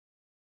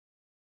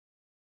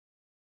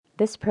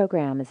This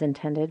program is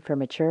intended for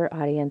mature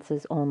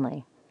audiences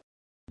only.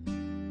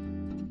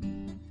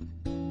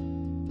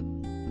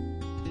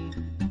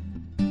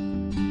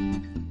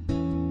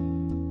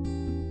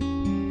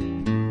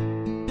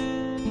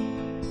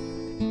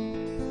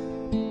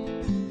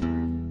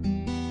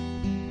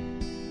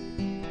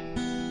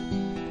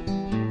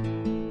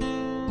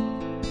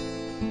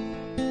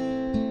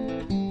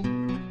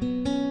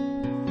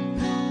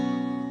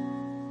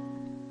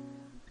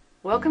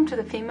 Welcome to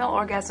the Female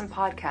Orgasm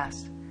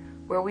Podcast,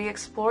 where we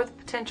explore the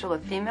potential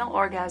of female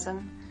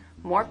orgasm,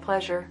 more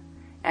pleasure,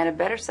 and a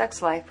better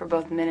sex life for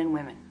both men and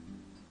women.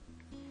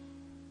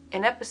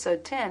 In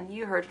episode 10,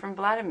 you heard from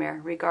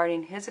Vladimir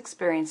regarding his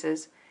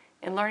experiences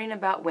in learning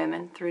about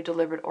women through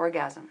deliberate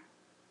orgasm.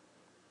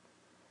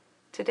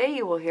 Today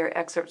you will hear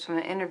excerpts from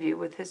an interview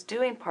with his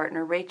doing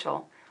partner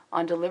Rachel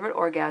on deliberate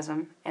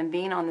orgasm and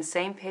being on the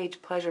same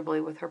page pleasurably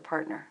with her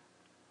partner.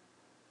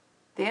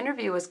 The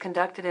interview was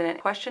conducted in a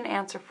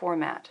question-answer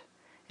format,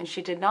 and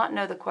she did not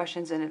know the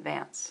questions in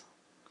advance.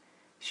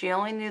 She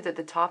only knew that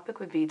the topic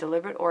would be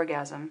deliberate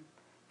orgasm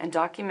and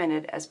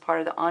documented as part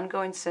of the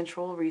ongoing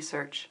sensual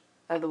research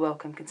of the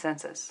Wellcome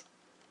Consensus.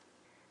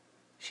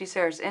 She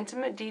shares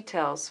intimate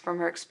details from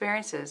her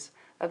experiences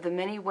of the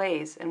many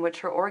ways in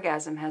which her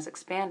orgasm has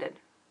expanded.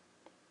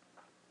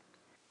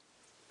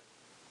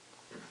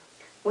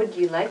 What do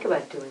you like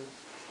about doing?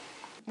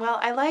 Well,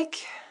 I like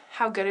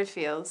how good it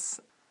feels.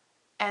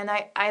 And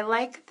I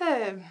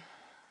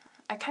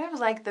kind of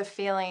like the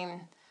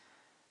feeling,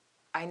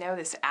 I know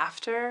this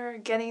after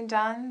getting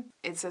done.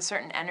 It's a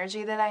certain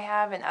energy that I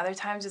have, and other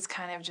times it's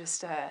kind of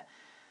just a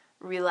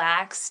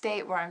relaxed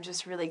state where I'm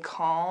just really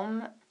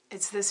calm.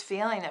 It's this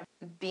feeling of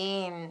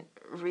being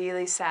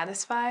really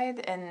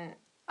satisfied, and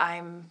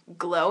I'm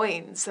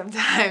glowing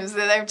sometimes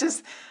that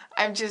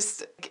I'm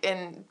just,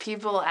 and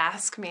people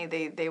ask me,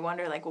 they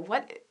wonder like,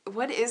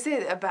 what is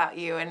it about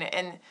you?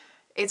 And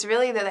it's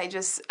really that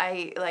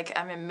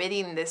I'm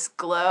emitting this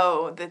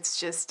glow that's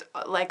just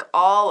like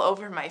all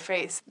over my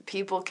face.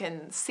 People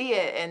can see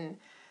it, and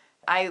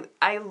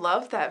I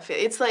love that feel.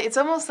 It's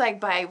almost like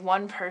by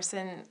one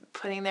person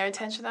putting their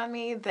attention on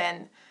me,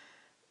 then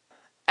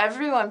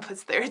everyone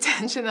puts their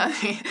attention on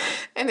me,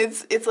 and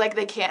it's like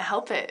they can't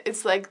help it.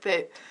 It's like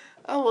that,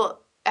 oh well,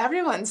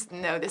 everyone's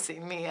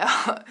noticing me,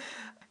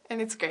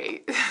 and it's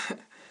great.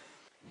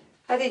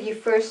 How did you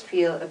first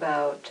feel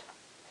about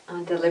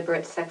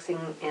deliberate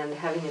sexing and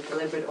having a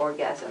deliberate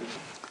orgasm?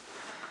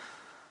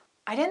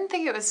 I didn't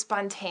think it was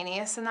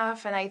spontaneous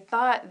enough, and I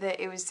thought that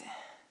it was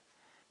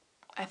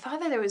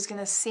going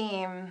to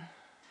seem,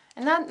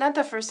 and not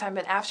the first time,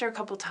 but after a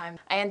couple times,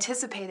 I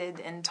anticipated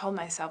and told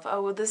myself,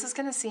 oh, well, this is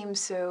going to seem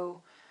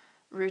so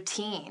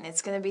routine.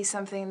 It's going to be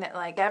something that,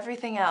 like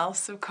everything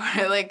else, of course,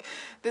 like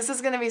this is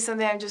going to be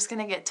something I'm just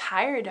going to get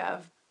tired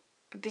of,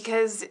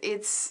 because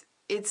it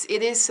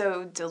is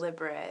so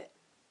deliberate.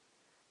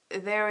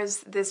 There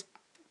is this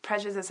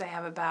prejudice I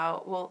have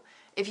about, well,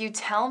 if you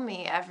tell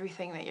me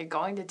everything that you're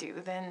going to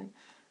do, then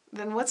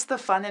what's the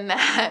fun in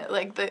that?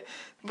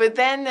 But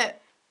then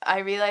I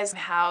realized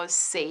how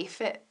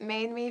safe it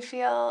made me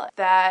feel.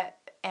 That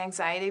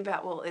anxiety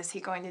about, well, is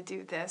he going to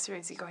do this or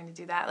is he going to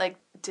do that? Like,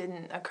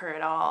 didn't occur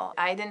at all.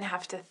 I didn't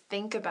have to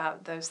think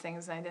about those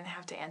things, and I didn't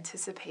have to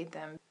anticipate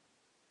them.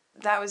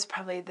 That was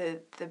probably the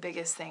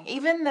biggest thing.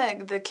 Even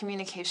the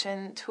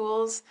communication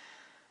tools.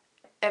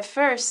 At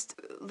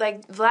first,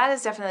 like, Vlad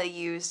has definitely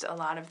used a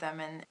lot of them,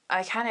 and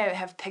I kind of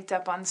have picked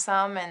up on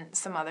some, and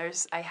some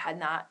others I had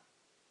not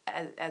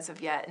as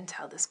of yet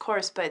until this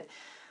course. But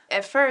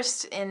at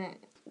first, in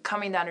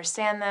coming to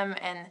understand them,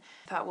 and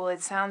thought, well,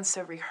 it sounds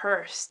so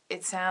rehearsed.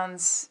 It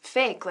sounds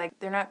fake, like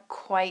they're not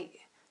quite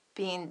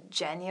being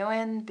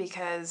genuine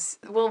because,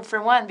 well,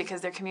 for one, because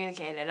they're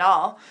communicating at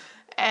all.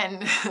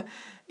 And, I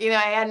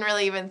hadn't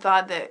really even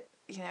thought that,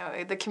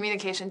 the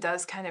communication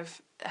does kind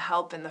of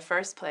help in the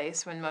first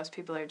place when most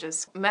people are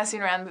just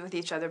messing around with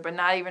each other but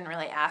not even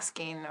really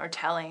asking or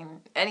telling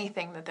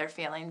anything that they're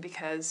feeling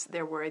because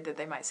they're worried that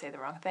they might say the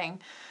wrong thing.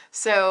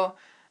 So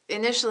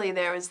initially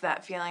there was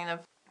that feeling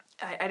of,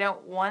 I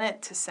don't want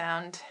it to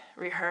sound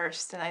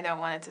rehearsed, and I don't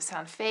want it to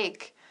sound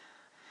fake.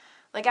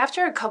 Like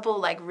after a couple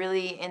like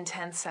really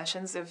intense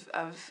sessions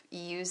of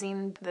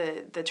using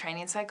the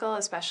training cycle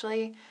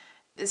especially,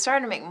 it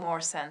started to make more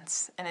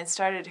sense, and it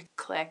started to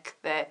click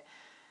that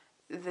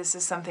this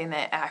is something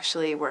that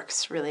actually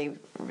works really,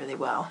 really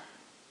well.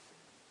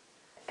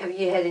 Have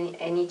you had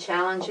any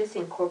challenges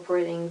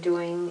incorporating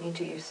doing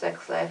into your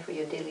sex life or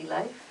your daily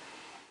life?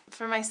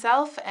 For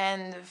myself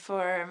and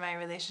for my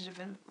relationship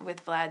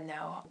with Vlad,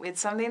 no.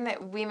 It's something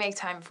that we make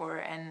time for,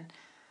 and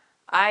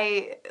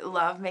I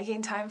love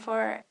making time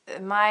for.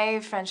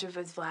 My friendship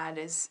with Vlad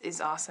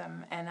is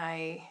awesome, and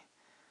I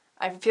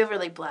feel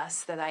really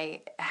blessed that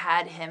I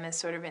had him as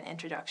sort of an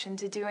introduction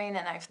to doing,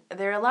 and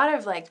there are a lot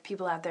of like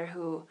people out there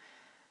who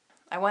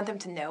I want them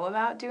to know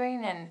about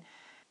doing, and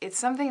it's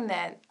something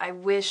that I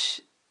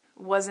wish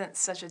wasn't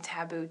such a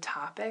taboo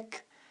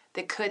topic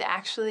that could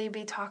actually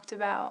be talked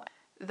about.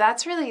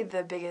 That's really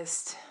the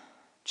biggest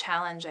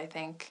challenge, I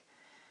think,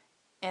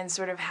 and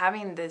sort of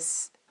having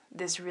this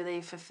this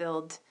really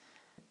fulfilled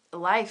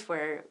life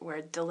where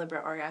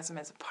deliberate orgasm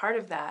is a part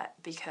of that,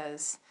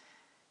 because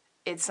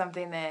it's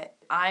something that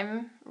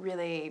I'm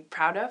really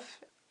proud of.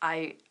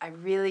 I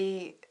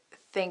really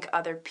think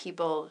other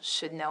people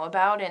should know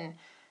about, and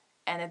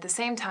at the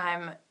same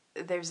time,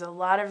 there's a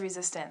lot of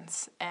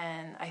resistance,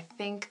 and I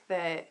think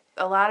that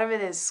a lot of it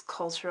is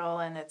cultural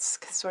and it's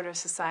sort of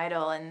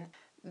societal, and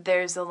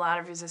there's a lot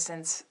of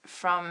resistance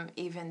from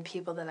even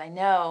people that I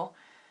know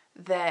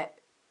that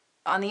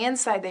on the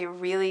inside they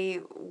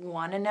really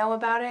want to know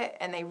about it,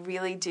 and they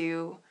really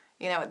do,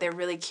 they're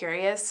really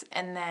curious,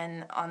 and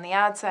then on the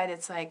outside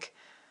it's like,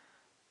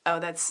 oh,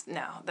 that's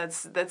not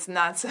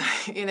so,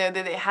 that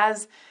it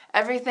has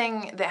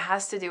everything that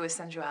has to do with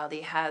sensuality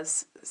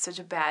has such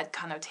a bad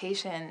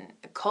connotation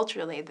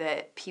culturally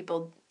that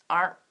people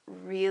aren't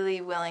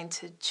really willing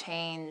to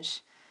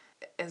change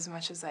as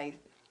much as I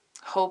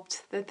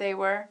hoped that they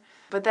were.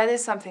 But that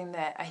is something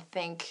that I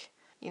think,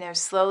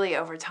 slowly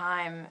over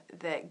time,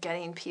 that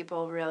getting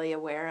people really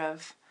aware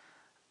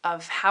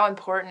of how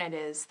important it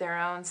is, their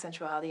own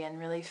sensuality, and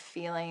really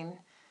feeling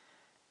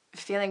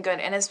good,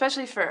 and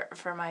especially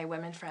for my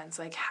women friends,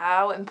 like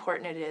how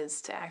important it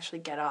is to actually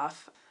get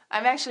off.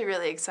 I'm actually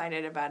really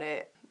excited about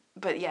it,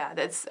 but yeah,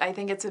 I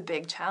think it's a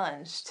big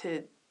challenge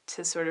to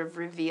sort of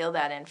reveal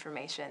that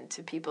information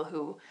to people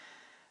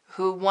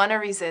who want to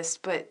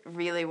resist but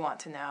really want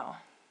to know.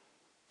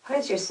 How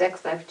has your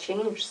sex life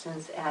changed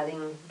since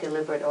adding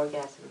deliberate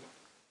orgasm?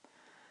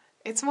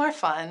 It's more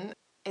fun.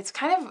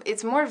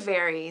 It's more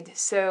varied.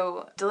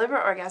 So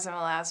deliberate orgasm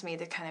allows me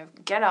to kind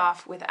of get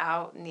off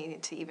without needing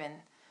to even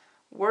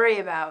worry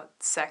about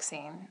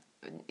sexing,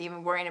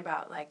 even worrying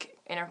about like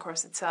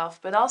intercourse itself.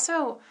 But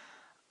also,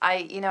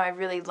 I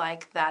really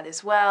like that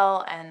as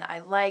well, and I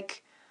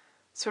like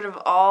sort of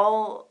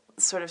all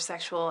sort of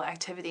sexual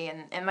activity,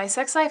 and my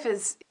sex life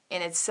is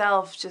in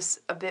itself just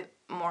a bit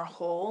more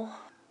whole.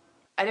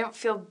 I don't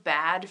feel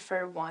bad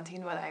for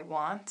wanting what I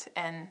want,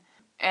 and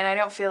I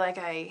don't feel like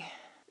I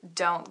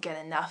don't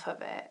get enough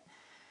of it.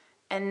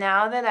 And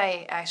now that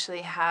I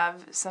actually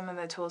have some of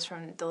the tools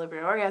from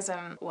deliberate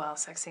orgasm, well,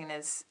 sexing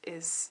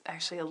is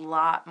actually a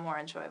lot more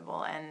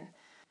enjoyable. And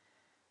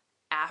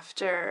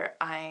after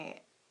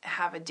I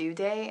have a due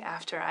day,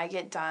 after I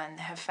get done,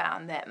 have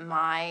found that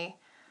my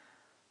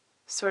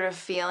sort of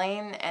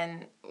feeling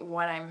and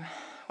what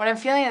I'm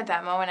feeling at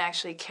that moment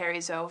actually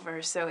carries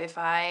over. So if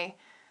I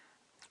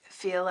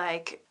feel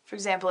like, for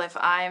example, if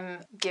I'm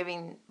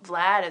giving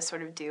Vlad a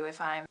sort of due, if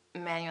I'm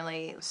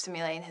manually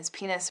stimulating his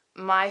penis,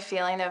 my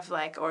feeling of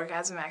like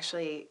orgasm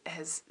actually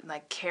has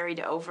like carried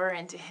over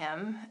into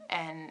him,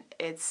 and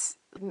it's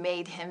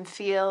made him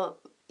feel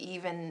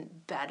even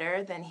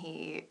better than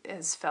he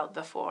has felt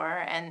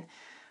before. And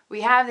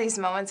we have these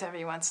moments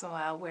every once in a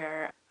while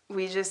where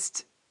we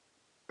just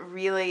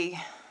really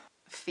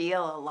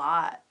feel a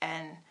lot,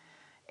 and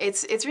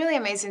it's really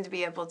amazing to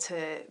be able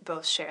to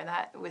both share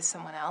that with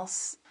someone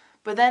else,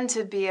 but then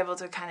to be able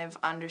to kind of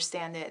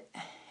understand it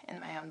in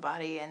my own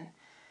body. And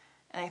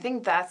I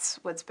think that's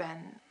what's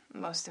been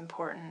most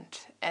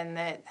important. And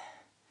that,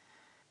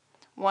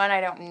 one,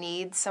 I don't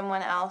need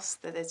someone else,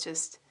 that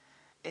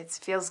it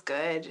feels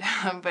good,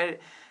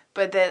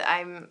 but that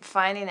I'm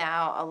finding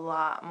out a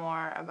lot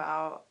more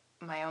about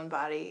my own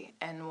body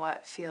and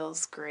what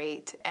feels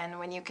great. And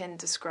when you can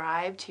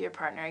describe to your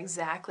partner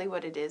exactly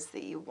what it is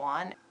that you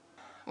want,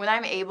 when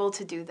I'm able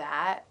to do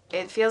that,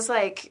 it feels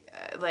like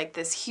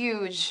this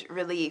huge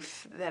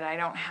relief that I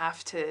don't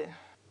have to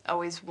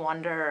always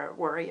wonder or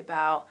worry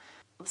about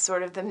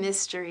sort of the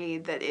mystery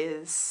that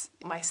is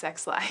my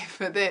sex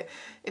life.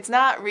 It's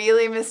not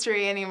really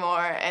mystery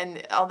anymore,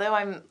 and although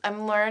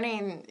I'm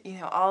learning,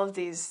 all of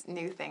these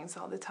new things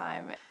all the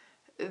time,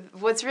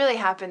 what's really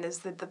happened is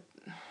that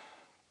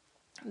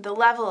the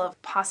level of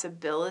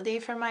possibility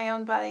for my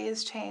own body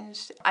has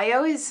changed. I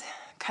always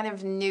kind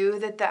of knew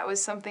that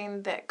was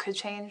something that could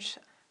change.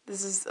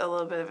 This is a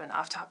little bit of an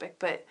off topic,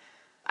 but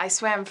I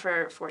swam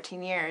for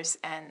 14 years,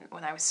 and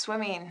when I was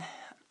swimming,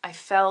 I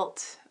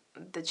felt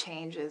the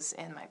changes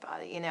in my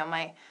body.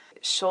 My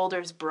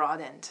shoulders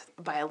broadened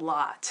by a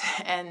lot,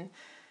 and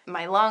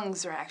my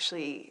lungs are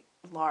actually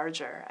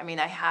larger. I mean,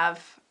 I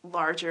have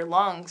larger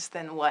lungs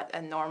than what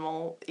a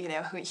normal,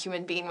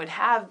 human being would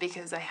have,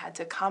 because I had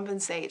to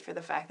compensate for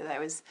the fact that I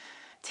was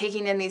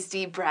taking in these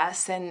deep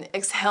breaths and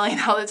exhaling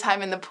all the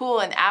time in the pool,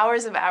 and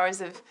hours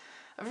of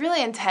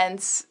really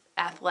intense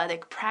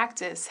athletic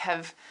practice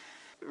have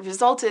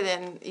resulted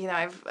in,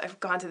 I've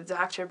gone to the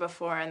doctor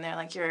before, and they're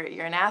like, you're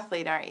an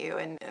athlete, aren't you?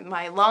 And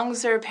my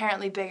lungs are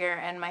apparently bigger,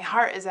 and my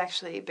heart is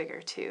actually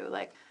bigger too.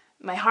 Like,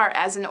 my heart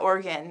as an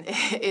organ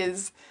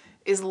is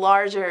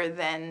larger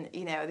than,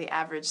 the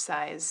average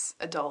size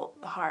adult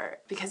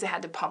heart, because it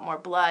had to pump more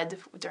blood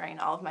during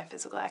all of my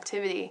physical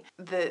activity.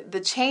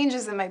 The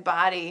changes in my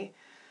body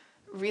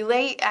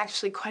relate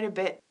actually quite a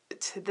bit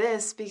to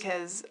this,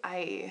 because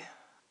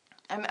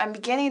I'm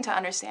beginning to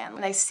understand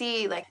when I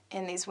see, like,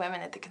 in these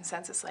women at the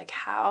Consensus, like,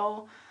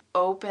 how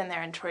open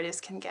their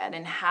introitus can get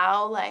and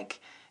how, like,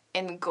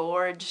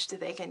 engorged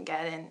they can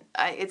get. And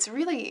it's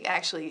really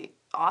actually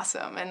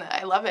awesome and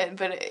I love it,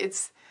 but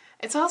it's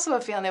also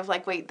a feeling of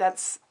like, wait,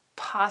 that's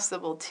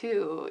possible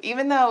too.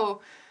 Even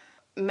though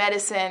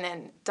medicine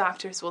and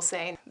doctors will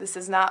say this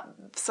is not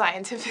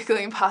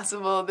scientifically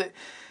impossible, that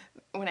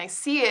when I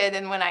see it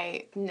and when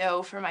I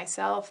know for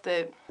myself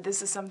that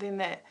this is something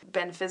that's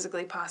been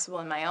physically possible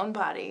in my own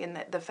body, and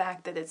that the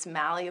fact that it's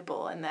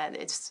malleable and that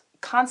it's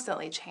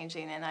constantly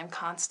changing and I'm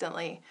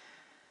constantly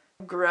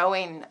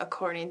growing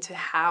according to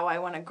how I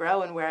want to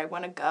grow and where I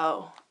want to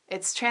go.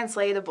 It's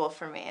translatable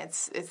for me.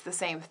 It's the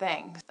same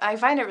thing. I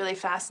find it really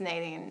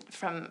fascinating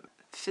from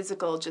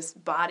physical,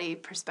 just body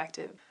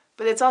perspective.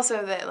 But it's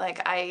also that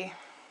like I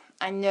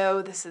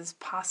know this is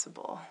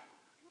possible.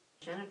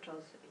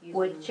 Genitals.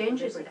 What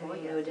changes have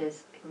you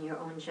noticed in your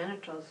own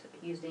genitals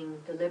using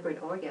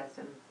deliberate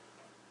orgasm?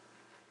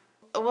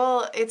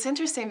 Well, it's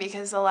interesting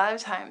because a lot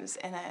of times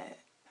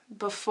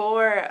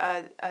before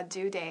a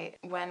due date,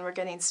 when we're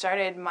getting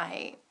started,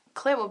 my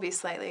clit will be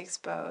slightly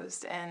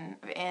exposed, and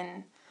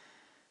in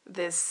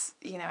this,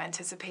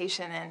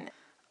 anticipation, and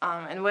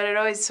what had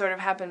always sort of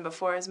happened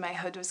before is my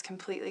hood was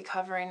completely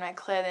covering my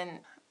clit, and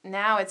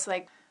now it's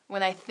like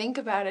when I think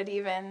about it,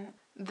 even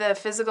the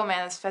physical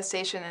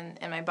manifestation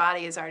in my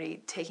body is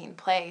already taking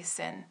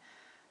place, and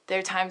there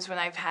are times when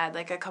I've had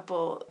like a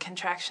couple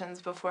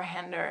contractions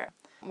beforehand, or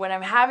when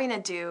I'm having to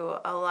do,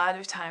 a lot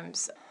of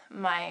times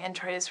my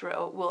introitus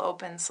will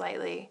open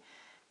slightly,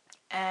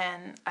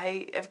 and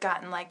I have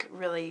gotten like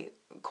really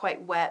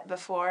quite wet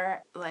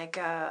before, like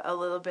a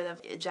little bit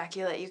of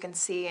ejaculate you can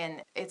see,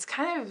 and it's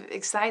kind of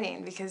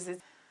exciting because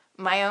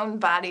my own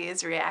body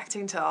is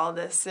reacting to all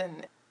this,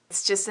 and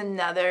it's just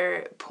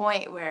another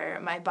point where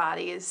my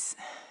body is,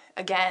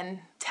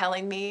 again,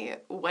 telling me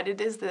what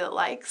it is that it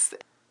likes.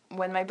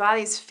 When my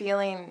body's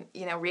feeling,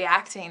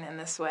 reacting in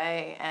this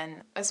way,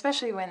 and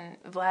especially when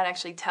Vlad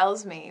actually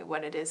tells me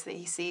what it is that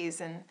he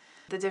sees and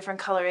the different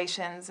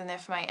colorations, and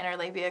if my inner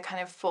labia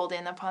kind of fold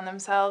in upon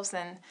themselves,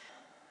 and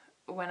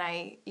when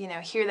I,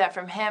 hear that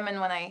from him, and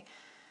when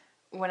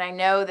I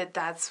know that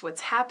that's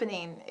what's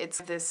happening, it's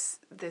this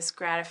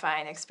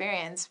gratifying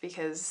experience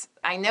because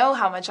I know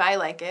how much I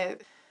like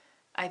it.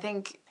 I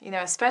think,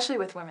 especially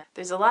with women,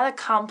 there's a lot of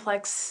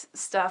complex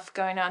stuff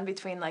going on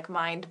between like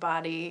mind,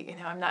 body,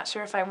 I'm not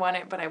sure if I want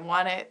it, but I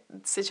want it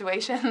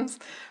situations.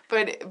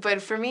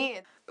 But for me,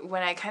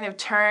 when I kind of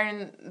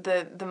turn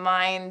the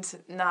mind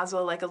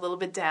nozzle like a little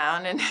bit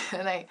down and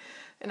I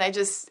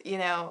just,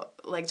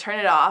 like turn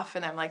it off,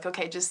 and I'm like,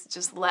 okay,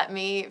 just let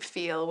me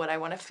feel what I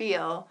want to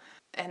feel.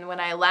 And when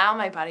I allow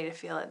my body to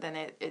feel it, then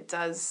it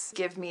does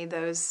give me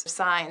those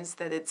signs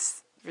that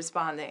it's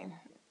responding.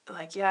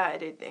 Like, yeah,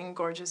 it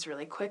engorges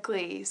really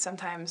quickly.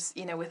 Sometimes,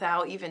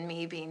 without even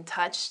me being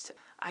touched,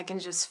 I can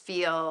just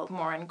feel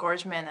more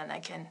engorgement,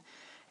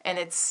 and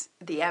it's,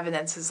 the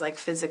evidence is like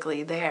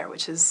physically there,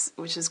 which is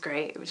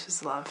great, which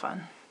is a lot of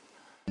fun.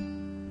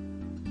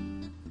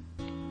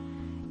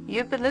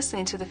 You've been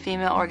listening to the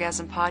Female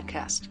Orgasm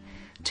Podcast.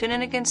 Tune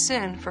in again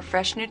soon for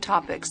fresh new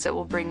topics that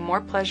will bring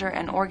more pleasure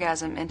and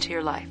orgasm into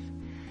your life.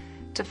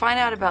 To find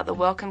out about the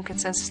Welcome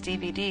Consensus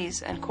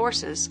DVDs and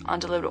courses on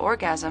deliberate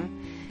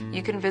orgasm,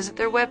 you can visit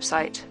their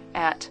website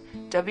at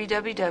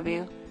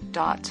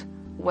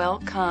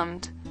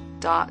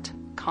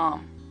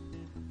www.welcomed.com.